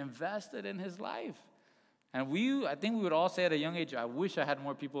 He invested in his life. And I think we would all say at a young age, I wish I had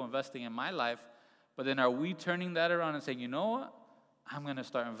more people investing in my life. But then are we turning that around and saying, you know what? I'm going to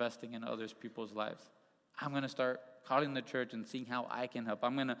start investing in other people's lives. I'm going to start calling the church and seeing how I can help.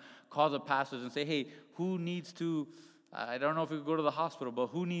 I'm going to call the pastors and say, hey, who needs to, I don't know if we could go to the hospital, but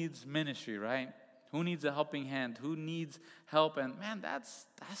who needs ministry, right? Who needs a helping hand? Who needs help? And man, that's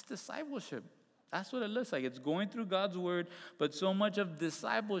discipleship. That's what it looks like. It's going through God's word, but so much of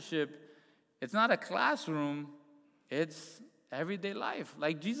discipleship, it's not a classroom, it's everyday life.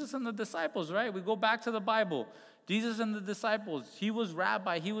 Like Jesus and the disciples, right? We go back to the Bible. Jesus and the disciples, he was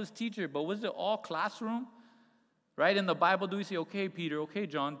rabbi, he was teacher, but was it all classroom? Right? In the Bible, do we say, okay, Peter, okay,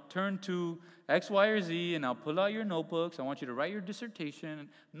 John, turn to X, Y, or Z, and I'll pull out your notebooks. I want you to write your dissertation.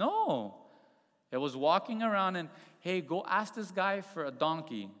 No. It was walking around and, hey, go ask this guy for a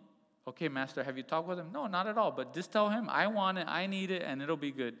donkey. Okay, master, have you talked with him? No, not at all. But just tell him, I want it, I need it, and it'll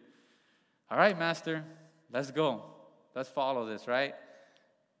be good. All right, master, let's go. Let's follow this, right?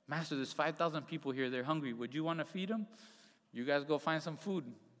 Master, there's 5,000 people here. They're hungry. Would you want to feed them? You guys go find some food.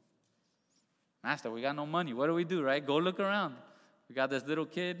 Master, we got no money. What do we do, right? Go look around. We got this little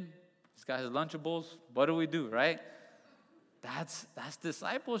kid. He's got his Lunchables. What do we do, right? That's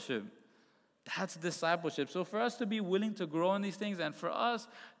discipleship. That's discipleship. So for us to be willing to grow in these things and for us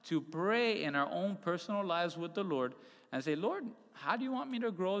to pray in our own personal lives with the Lord and say, Lord, how do you want me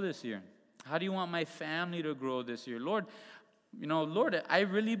to grow this year? How do you want my family to grow this year? Lord, Lord, I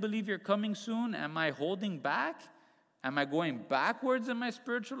really believe you're coming soon. Am I holding back? Am I going backwards in my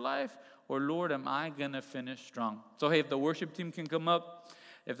spiritual life? Or Lord, am I going to finish strong? So hey, if the worship team can come up,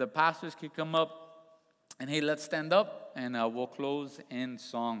 if the pastors can come up, and hey, let's stand up and we'll close in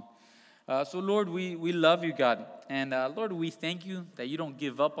song. So Lord, we love you, God. And Lord, we thank you that you don't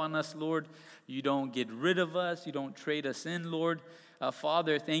give up on us, Lord. You don't get rid of us. You don't trade us in, Lord.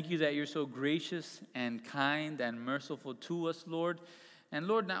 Father, thank you that you're so gracious and kind and merciful to us, Lord. And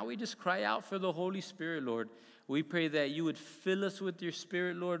Lord, now we just cry out for the Holy Spirit, Lord. We pray that you would fill us with your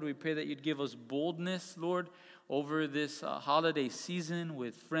Spirit, Lord. We pray that you'd give us boldness, Lord, over this holiday season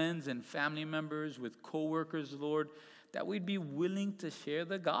with friends and family members, with coworkers, Lord, that we'd be willing to share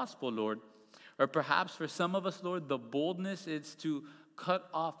the gospel, Lord. Or perhaps for some of us, Lord, the boldness is to cut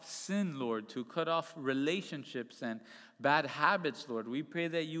off sin, Lord, to cut off relationships and bad habits, Lord. We pray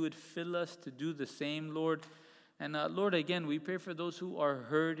that you would fill us to do the same, Lord. And Lord, again, we pray for those who are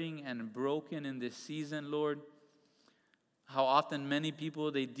hurting and broken in this season, Lord. How often many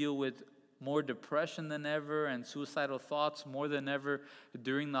people, they deal with more depression than ever and suicidal thoughts more than ever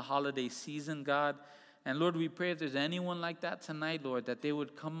during the holiday season, God. And Lord, we pray if there's anyone like that tonight, Lord, that they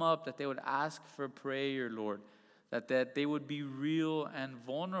would come up, that they would ask for prayer, Lord. That they would be real and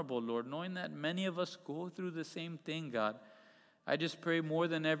vulnerable, Lord, knowing that many of us go through the same thing, God. I just pray more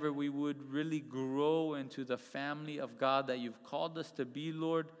than ever we would really grow into the family of God that you've called us to be,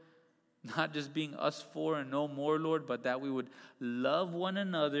 Lord. Not just being us four and no more, Lord, but that we would love one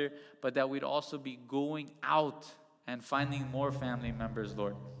another, but that we'd also be going out and finding more family members,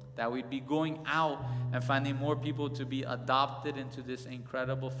 Lord. That we'd be going out and finding more people to be adopted into this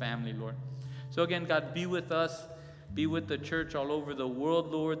incredible family, Lord. So again, God, be with us. Be with the church all over the world,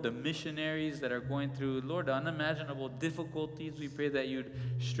 Lord, the missionaries that are going through, Lord, unimaginable difficulties. We pray that you'd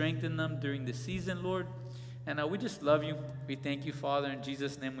strengthen them during the season, Lord. And we just love you. We thank you, Father. In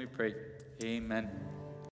Jesus' name we pray. Amen.